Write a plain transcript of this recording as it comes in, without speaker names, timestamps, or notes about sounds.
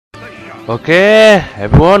Okay,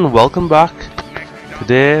 everyone, welcome back.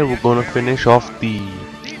 Today we're gonna finish off the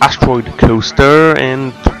Asteroid coaster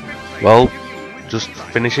and, well, just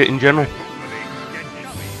finish it in general.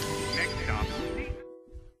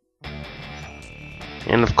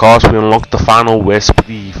 And of course, we unlocked the final wisp,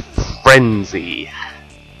 the Frenzy.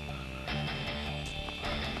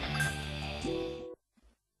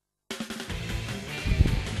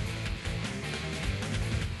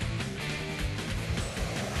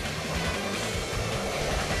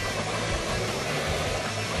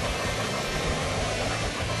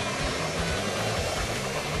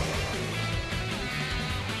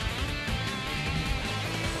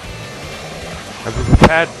 And be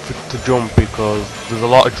prepared to jump because there's a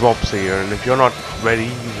lot of drops here, and if you're not ready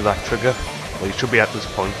with that trigger, well, you should be at this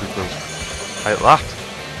point because, like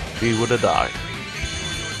that, she would have died.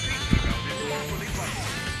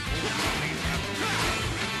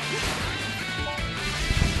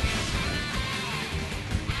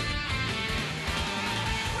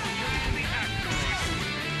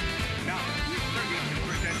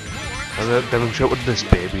 And then demonstrate what this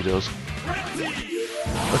baby does.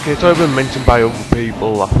 Okay, it's already been mentioned by other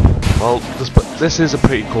people. Well, this is a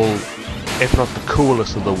pretty cool, if not the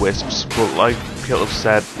coolest of the wisps, but like Caleb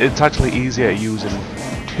said, it's actually easier using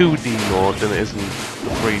 2D mode than it is in the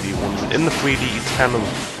 3D one. In the 3D, it's kind of,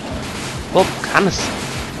 well, kind of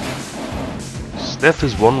stiff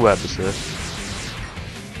is one word to say.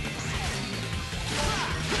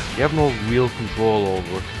 You have no real control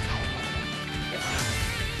over it.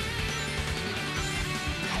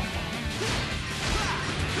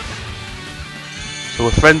 So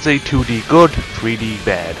with Frenzy, 2D good, 3D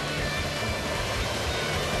bad.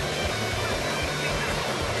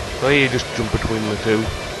 So you just jump between the two.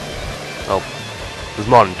 Well, there's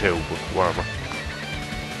more than two, but whatever.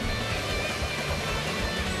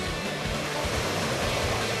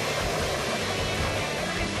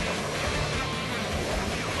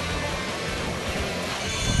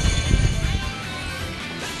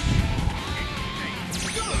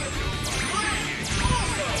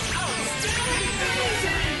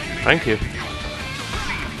 Thank you.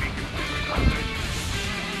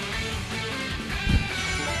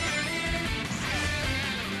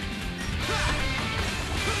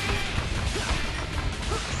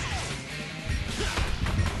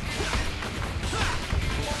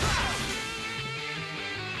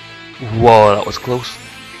 Whoa, that was close.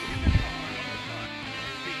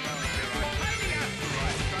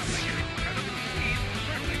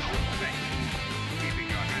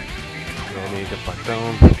 Yeah, I need to get back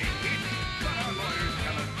down.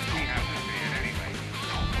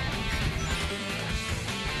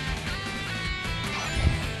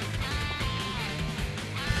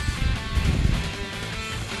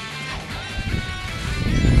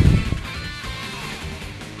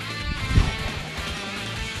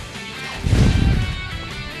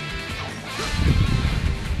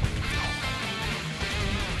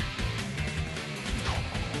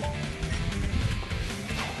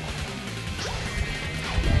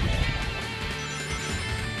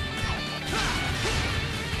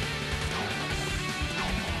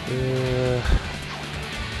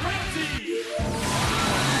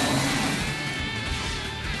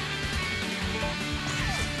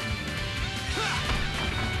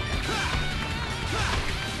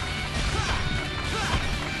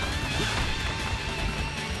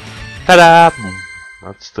 Ta-da!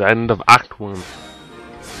 That's the end of Act 1.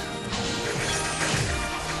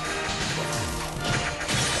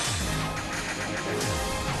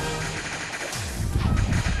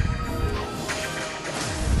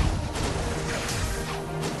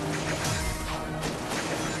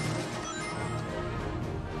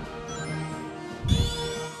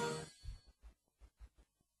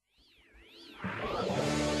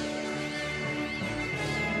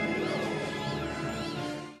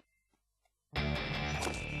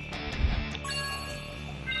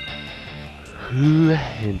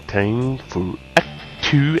 In time for Act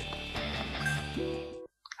 2.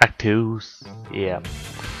 Act 2's, yeah.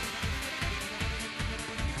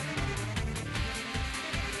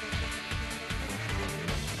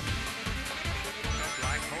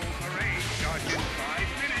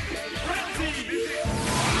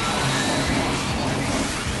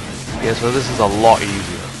 Yeah, so this is a lot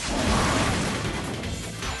easier.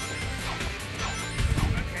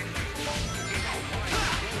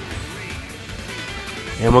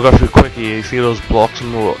 And we'll go through quickly. You see those blocks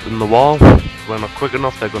in the wall? If we're not quick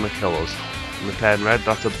enough, they're gonna kill us. And the turn red,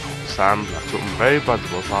 that's a sign that something very bad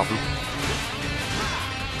will happen.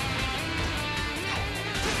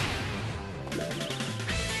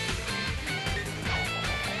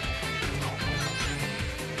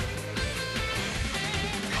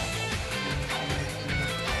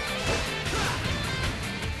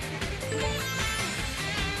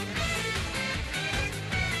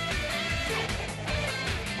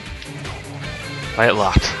 Like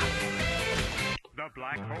that. The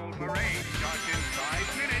Black Hole Parade starts in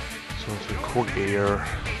 5 minutes. So it's a quick here.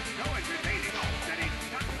 So entertaining that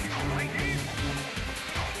it's not right in.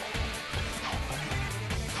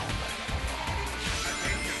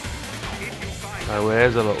 Attention. If you find Now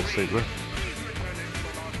where's a little secret?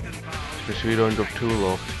 Make sure you don't jump too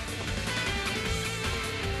low.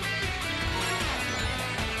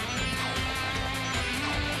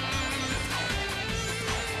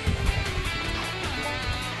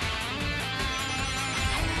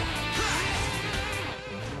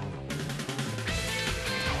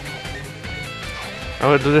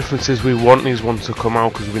 Now the difference is we want these ones to come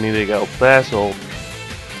out because we need to get up there, so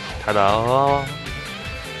ta-da!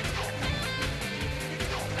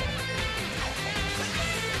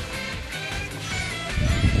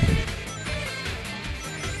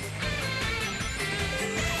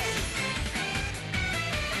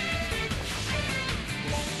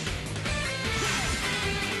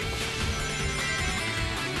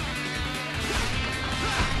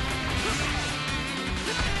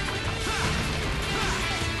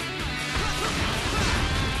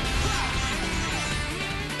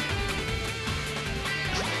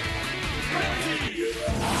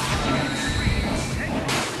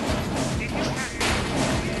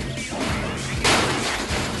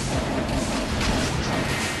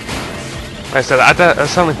 Like I said, I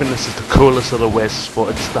certainly think this is the coolest of the wisps, but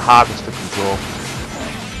it's the hardest to control.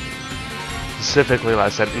 Specifically, like I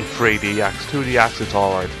said, in 3D axe. 2D axe, it's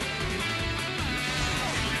alright.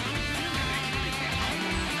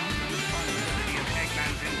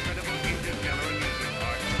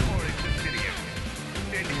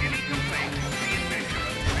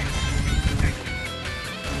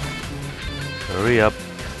 Hurry up.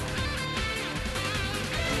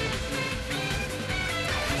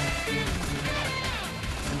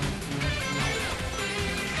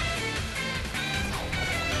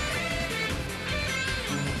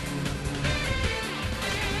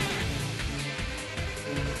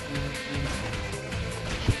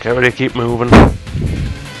 Get ready to keep moving.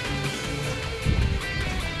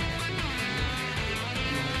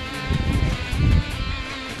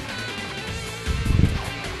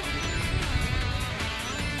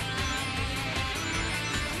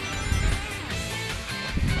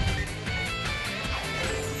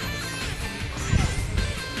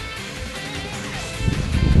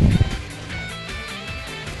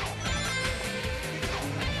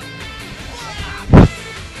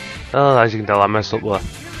 Oh, as you can tell, I messed up there.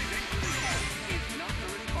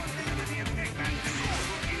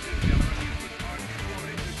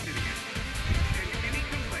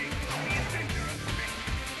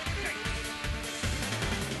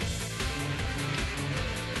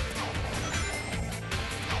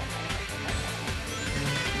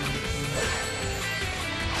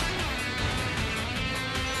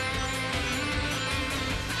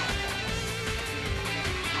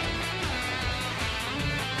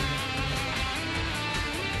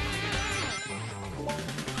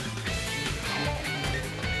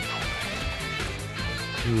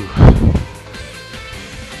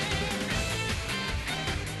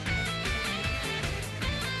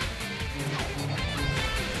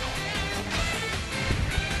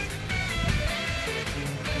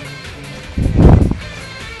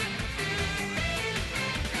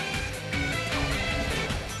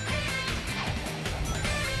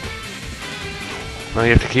 Now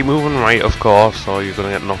you have to keep moving right, of course, or you're gonna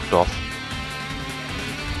get knocked off.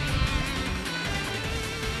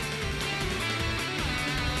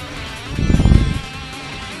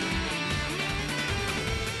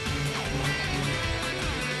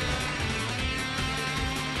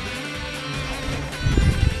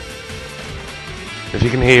 If you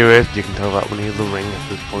can hear it, you can tell that we need the ring at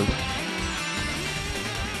this point.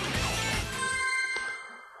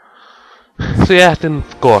 So yeah, it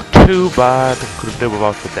didn't go too bad. Could have done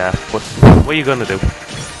without the death, but what are you gonna do?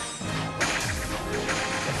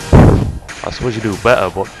 I suppose you do better,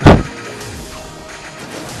 but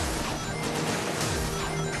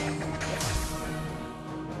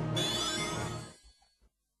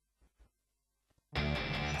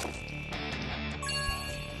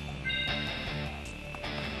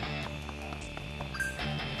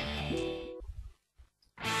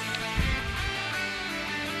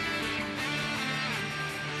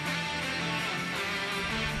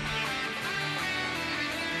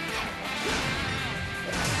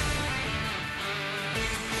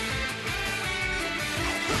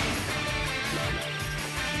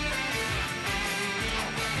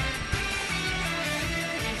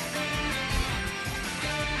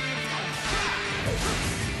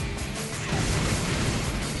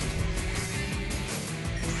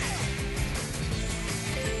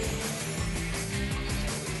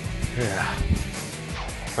Yeah.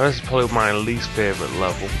 Now, this is probably my least favourite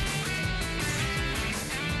level.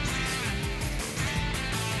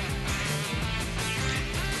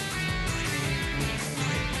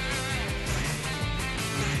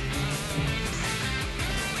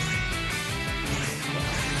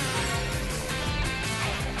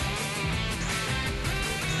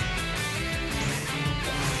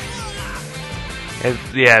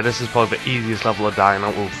 Yeah, this is probably the easiest level of dying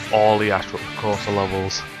out with all the Asteroid Coaster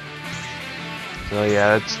levels. So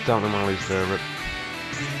yeah, it's definitely my least favourite.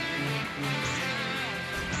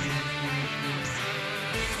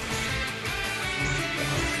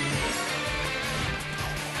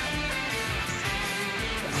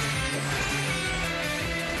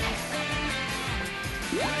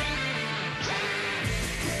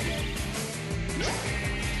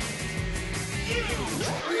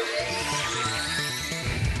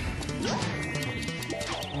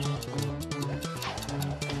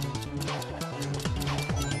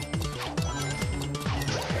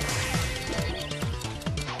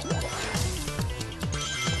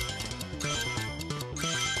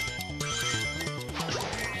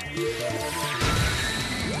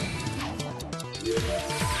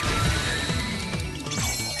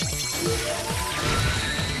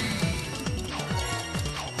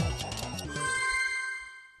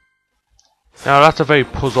 Now that's a very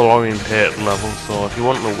puzzle oriented level, so if you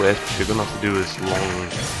want the wisp, you're gonna have to do this long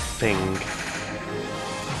thing of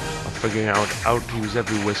figuring out how to use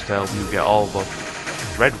every wisp to help you get all the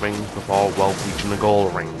red rings before reaching the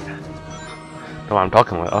gold ring. No, I'm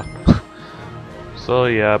talking like that. So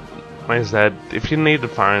yeah, like I said, if you need to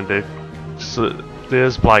find it, so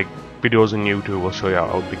there's like videos on YouTube will show you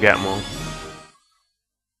how to get more.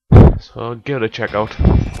 So give it a check out.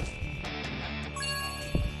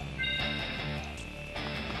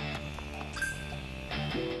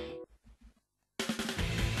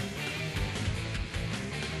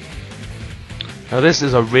 Now this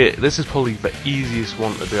is probably the easiest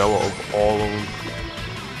one to do out of all of them.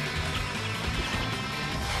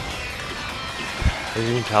 As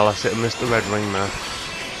you can tell, I missed the red ring there.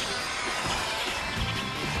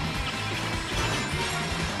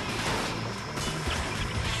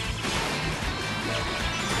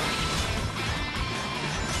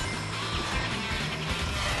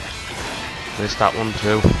 Missed that one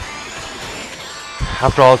too.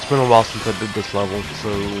 After all, it's been a while since I did this level, so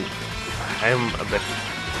I'm a bit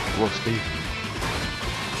rusty.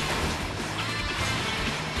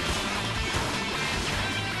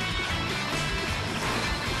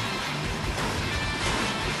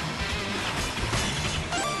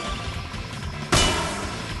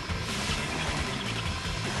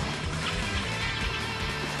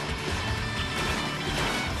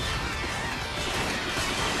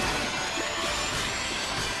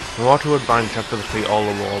 In order to advance, you have to defeat all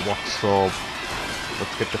the robots, so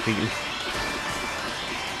let's get defeated.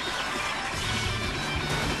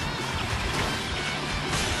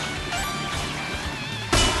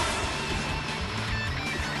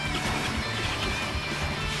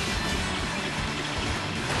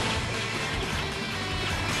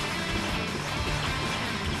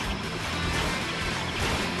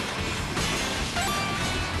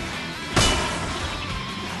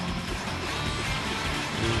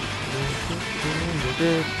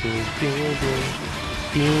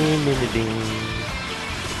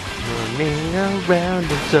 Running around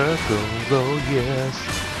in circles, oh yes,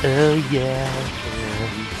 oh yeah.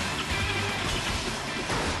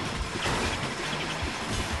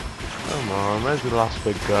 Come on, where's the last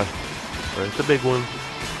big guy? Where's the big one?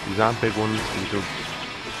 These aren't big ones, these are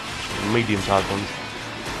medium-sized ones.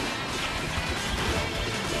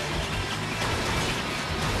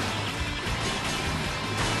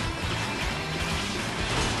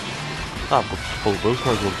 I've got full boost,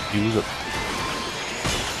 might as well just use it.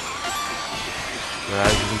 Yeah,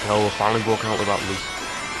 as you can tell, we're finally broken out with that loop.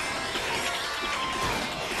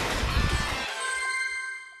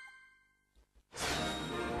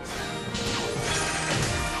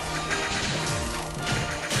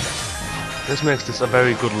 This makes this a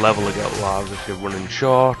very good level to get live if you're running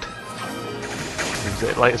short.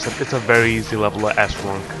 Like I said, it's a very easy level at S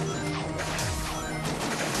rank.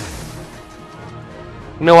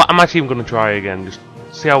 You know what, I'm actually even going to try again, just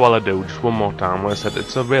see how well I do, just one more time. Like I said,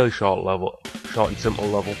 it's a really short level, short and simple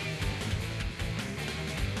level.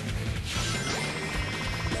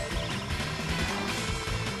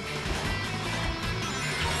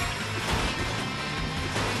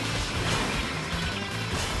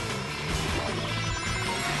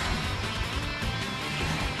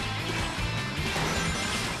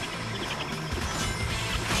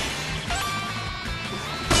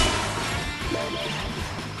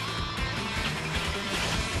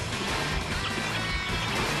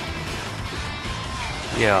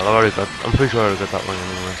 Yeah, I've already got. I'm pretty sure I already got that one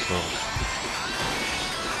anyway. So.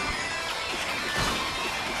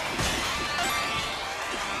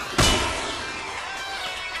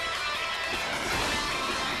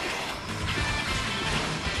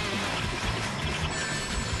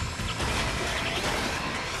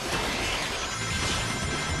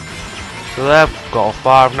 So there, I've got a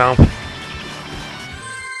 5 now.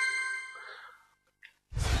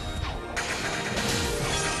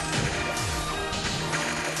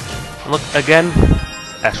 Look again,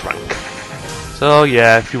 S rank. So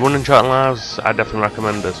yeah, if you're running chat lives, I definitely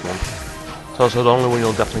recommend this one. It's also the only one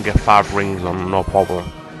you'll definitely get 5 rings on, no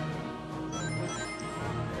problem.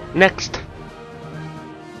 Next.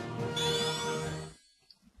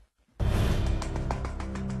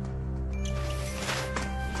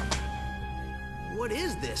 What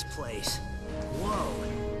is this place? Whoa.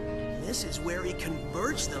 This is where he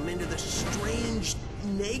converts them into the strange,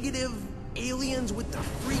 negative aliens with the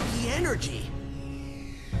freaky energy.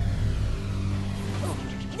 Oh,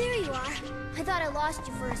 there you are. I thought I lost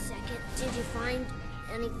you for a second. Did you find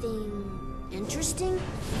anything interesting?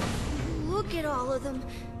 Look at all of them.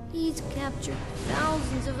 He's captured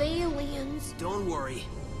thousands of aliens. Don't worry.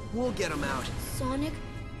 We'll get them out. Sonic,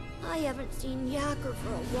 I haven't seen Yacker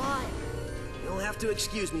for a while. You'll have to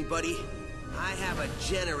excuse me, buddy. I have a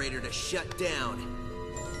generator to shut down.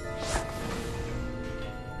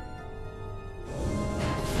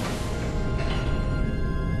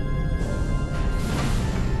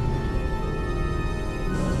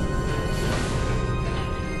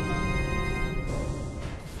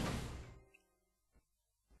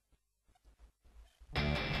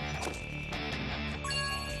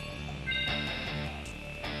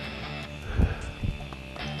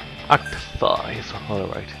 Act 5,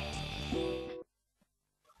 alright.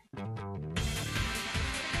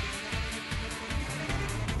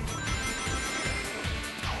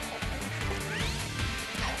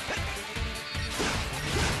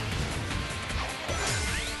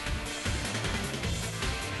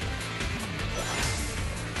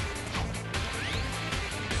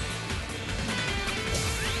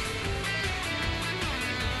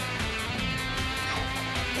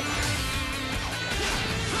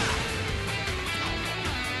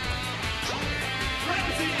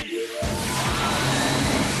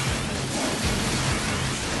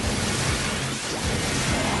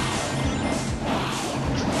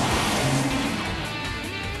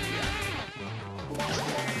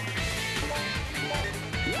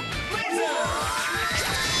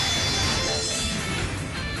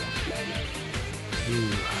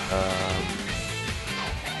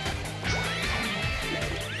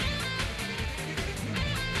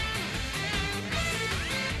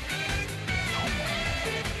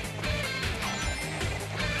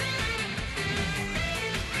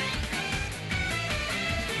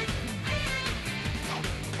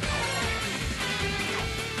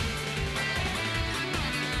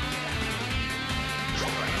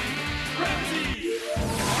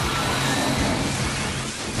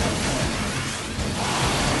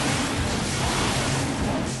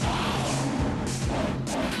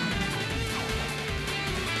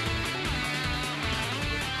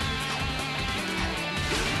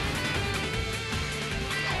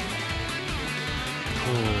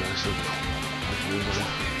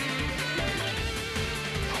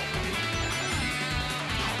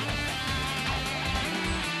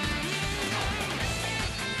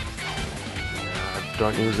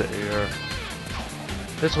 Don't use it here.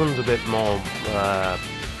 This one's a bit more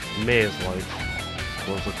maze-like.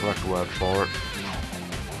 What's the correct word for it?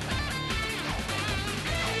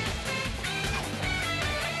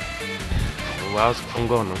 Well, I'm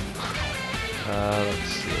going now.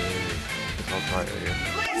 Let's see. I'll try it here.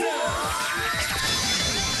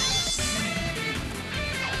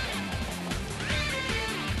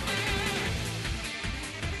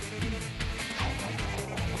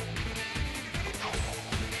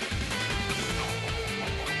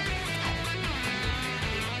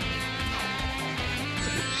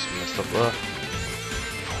 Messed up there.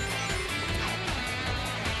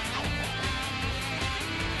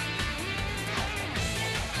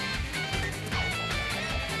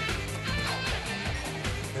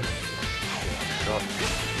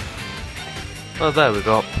 Oh, there we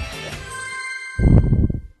go.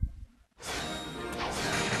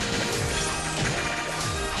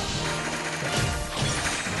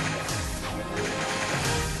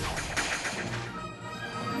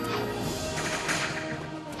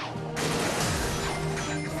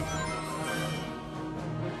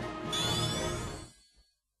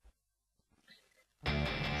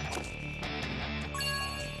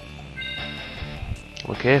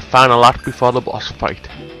 Okay, final act before the boss fight.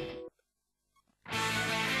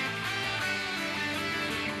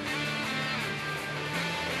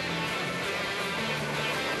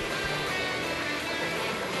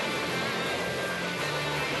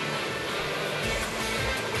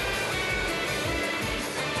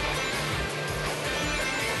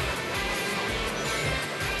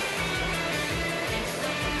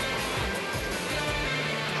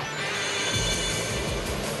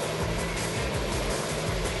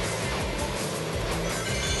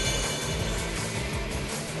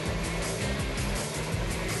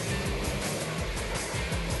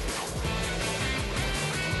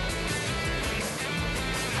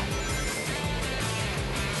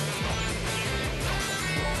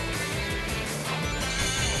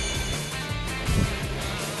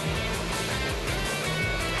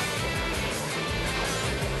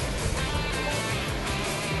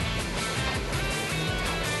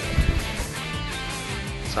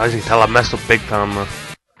 So as you can tell, I messed up big time there.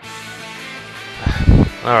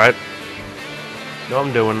 Alright. Know what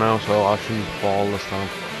I'm doing now, so I shouldn't fall this time.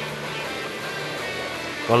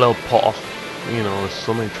 Got a little pot off. You know, there's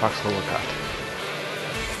so many tracks to look at.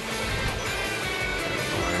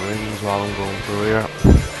 My rings while I'm going through here.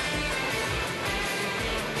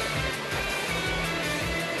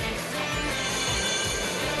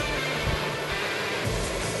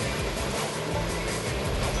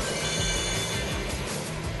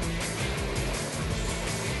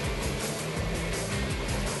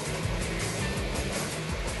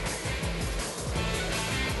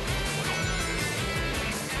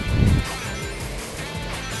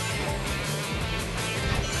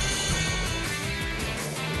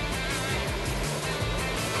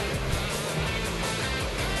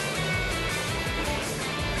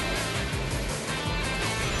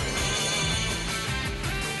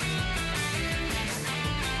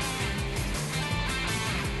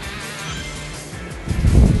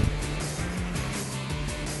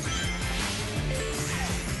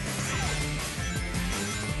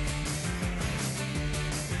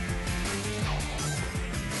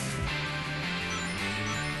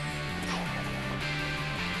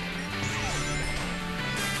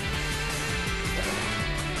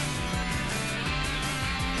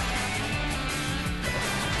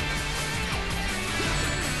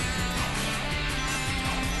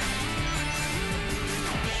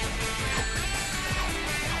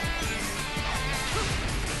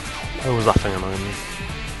 Who was that thing annoying me?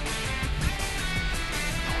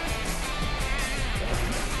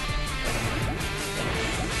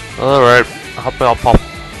 Alright, happy I'll pop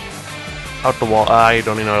out the water. I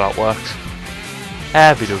don't even know how that works.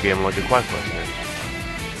 Video game logic, quite question it.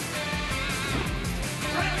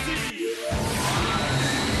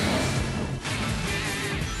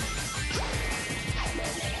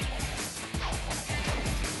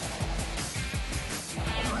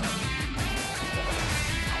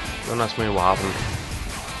 Don't ask me what happened.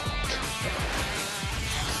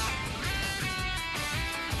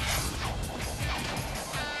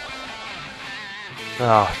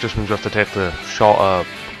 Just means you have to take the shorter,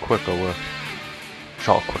 quicker way.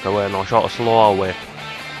 No, shorter, slower way.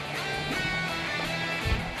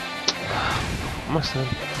 What am I saying?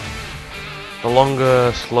 The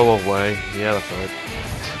longer, slower way. Yeah, that's right.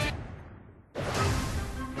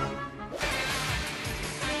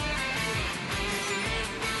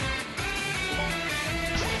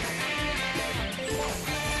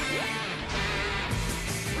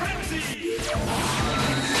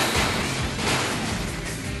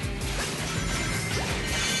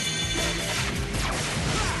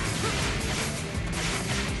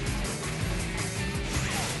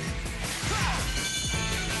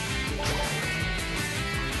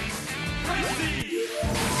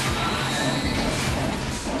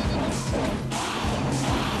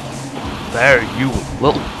 There, you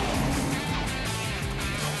little...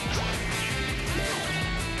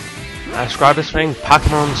 I describe this thing,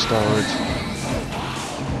 Pac-Man on steroids.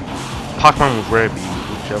 Pac-Man with rare bees,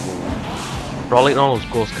 whichever one. For all eating all those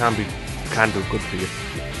ghosts can do good for you.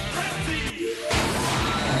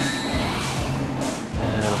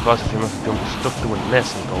 And of course if you must jump stuck doing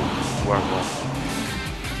this and go where I'm going.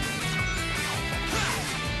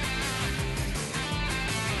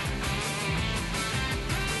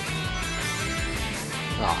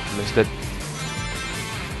 Ah, missed it.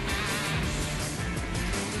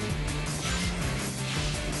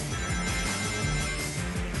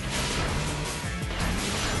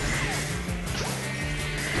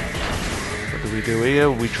 What do we do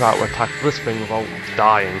here? We try to attack this thing without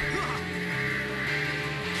dying.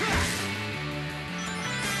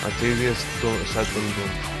 That's easiest said than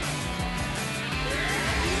done.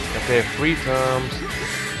 Okay, 3 times. Of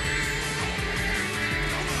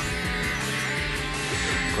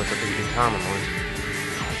course, I think you can calm him, right?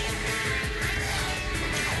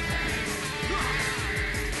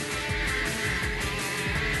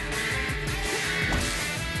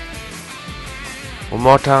 One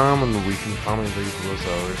more time and we can finally leave those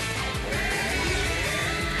hours.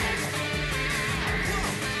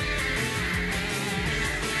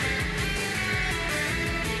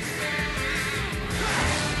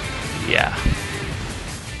 Yeah.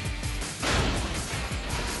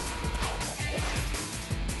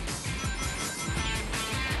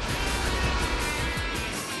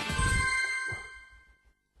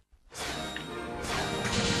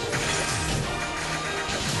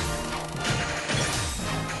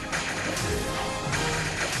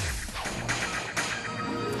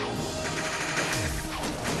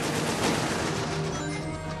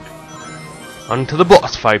 On to the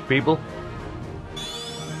boss fight, people.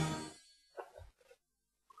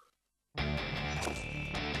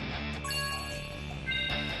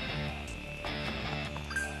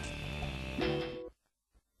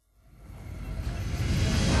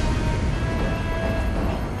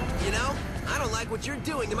 You know, I don't like what you're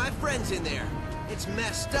doing to my friends in there. It's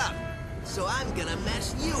messed up. So I'm gonna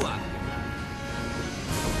mess you up.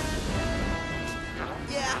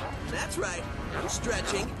 Yeah, that's right. I'm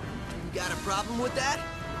stretching. You got a problem with that?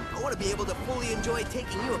 I want to be able to fully enjoy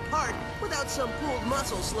taking you apart without some pulled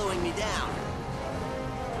muscle slowing me down.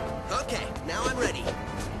 Okay, now I'm ready.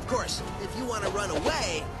 Of course, if you want to run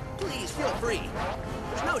away, please feel free.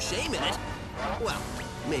 There's no shame in it. Well,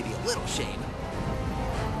 maybe a little shame.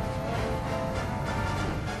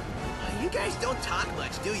 You guys don't talk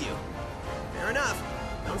much, do you? Fair enough.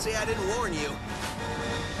 Don't say I didn't warn you.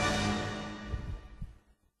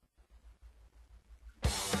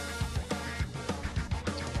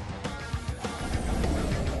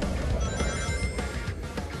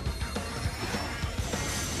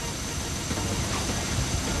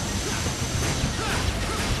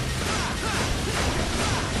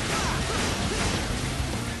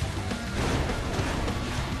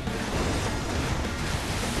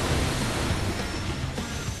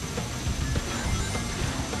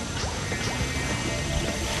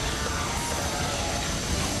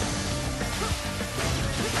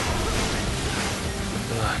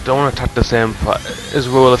 Don't want to attack the same as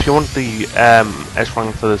well. If you want the S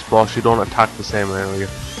rank for this boss, you don't attack the same area.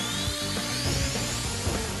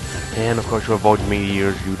 And of course you avoid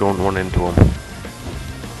meteors, you don't run into them.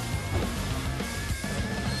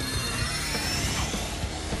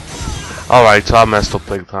 Alright, so I messed up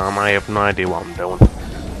big time. I have no idea what I'm doing.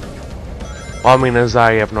 What I mean is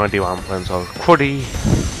I have no idea what I'm playing, so cruddy.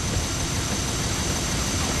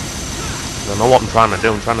 I don't know what I'm trying to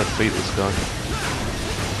do. I'm trying to defeat this guy.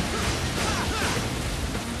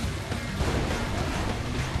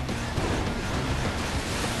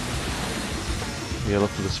 Yeah,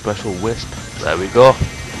 look for the special wisp. There we go.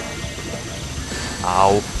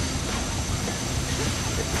 Ow.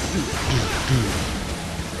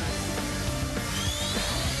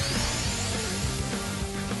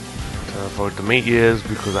 To avoid the meteors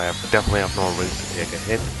because I definitely have no reason to take a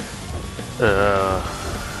hit.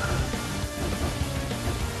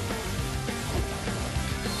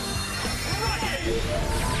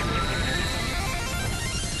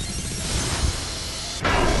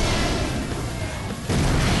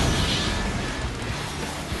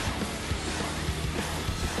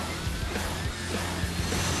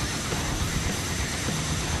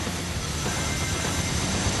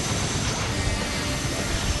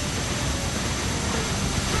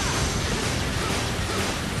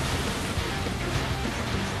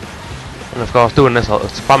 And of course, doing this, I'll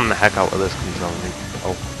spam the heck out of this control.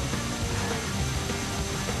 Oh.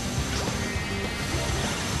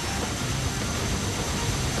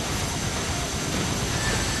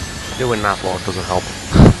 Doing that lot doesn't help.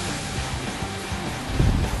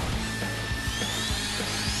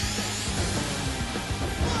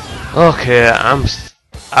 Okay,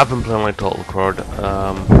 I've been playing like Total Crud.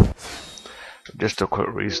 Just a quick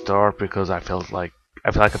restart because I feel like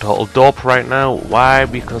a total dope right now. Why?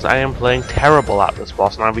 Because I am playing terrible at this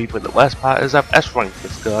boss, and I've even the worst part is I've S-ranked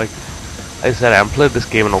this guy. Like I said, I haven't played this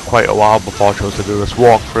game in quite a while before I chose to do this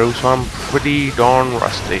walkthrough, so I'm pretty darn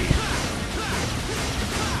rusty.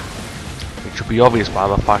 It should be obvious by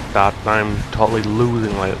the fact that I'm totally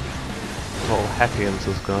losing like total heck against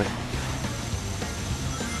this guy.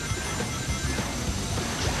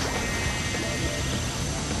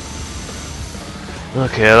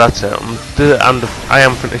 Okay, that's it. And I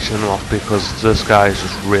am finishing him off because this guy is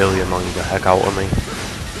just really annoying the heck out of me.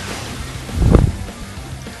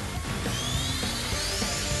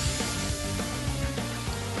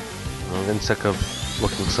 getting sick of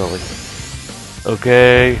looking silly.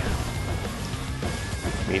 Okay.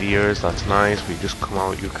 Meteors, that's nice. We just come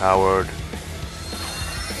out, you coward.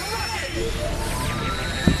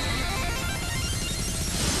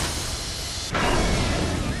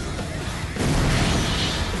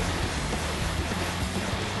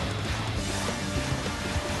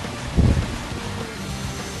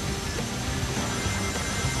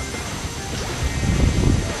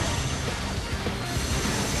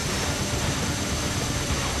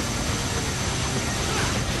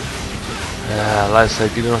 Like I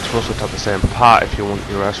said, you're not supposed to take the same part if you want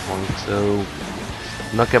your S rank, so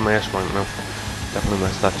I'm not getting my S rank now. Definitely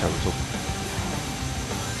messed that chance up.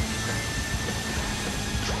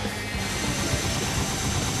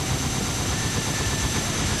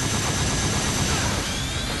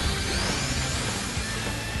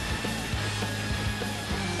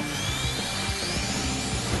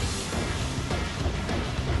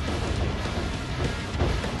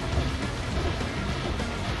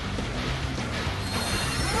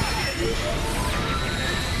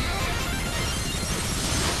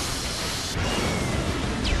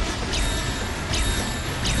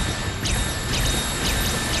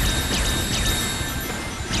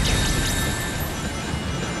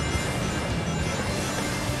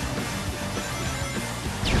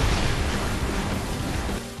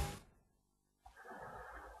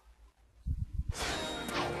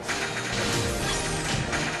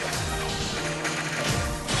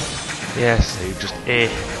 Yes, you just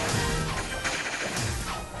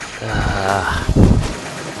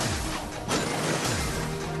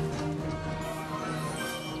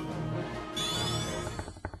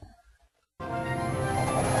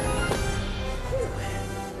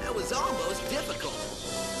That was almost difficult.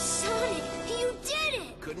 Sonic, you did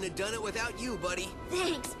it! Couldn't have done it without you, buddy.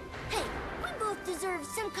 Thanks. Hey, we both deserve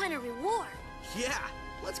some kind of reward. Yeah,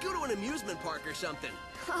 let's go to an amusement park or something.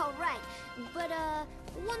 All right, but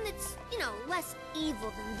one that's, you know, less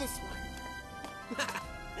evil than this one.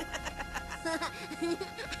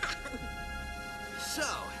 So,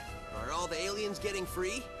 are all the aliens getting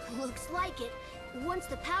free? Looks like it. Once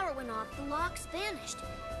the power went off, the locks vanished.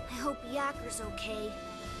 I hope Yakker's okay.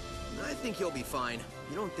 I think he'll be fine.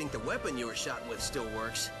 You don't think the weapon you were shot with still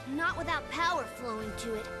works? Not without power flowing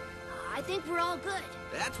to it. I think we're all good.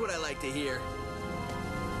 That's what I like to hear.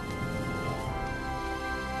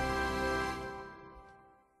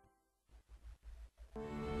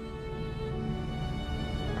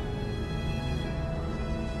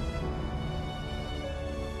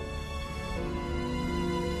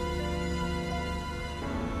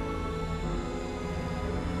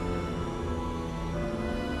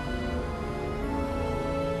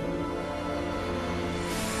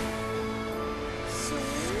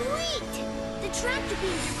 Tractor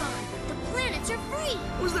beams are gone. The planets are free.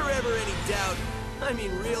 Was there ever any doubt? I mean,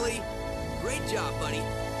 really? Great job, buddy.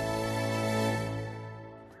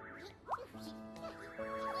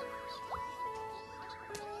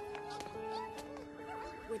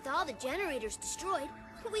 With all the generators destroyed,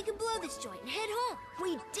 we can blow this joint and head home.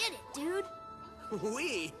 We did it, dude.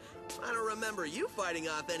 We? I don't remember you fighting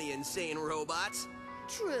off any insane robots.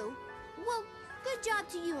 True. Well, good job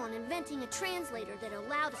to you on inventing a translator that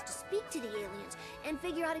allowed us to speak to the aliens and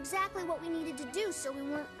figure out exactly what we needed to do so we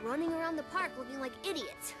weren't running around the park looking like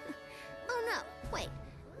idiots. Oh no, wait.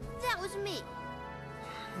 That was me.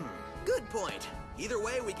 Good point. Either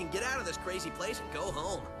way, we can get out of this crazy place and go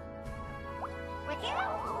home.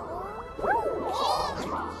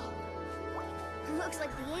 Looks like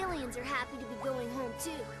the aliens are happy to be going home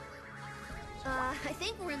too. I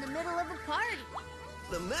think we're in the middle of a party.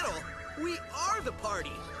 The middle? We are the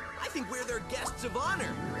party. I think we're their guests of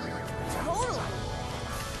honor.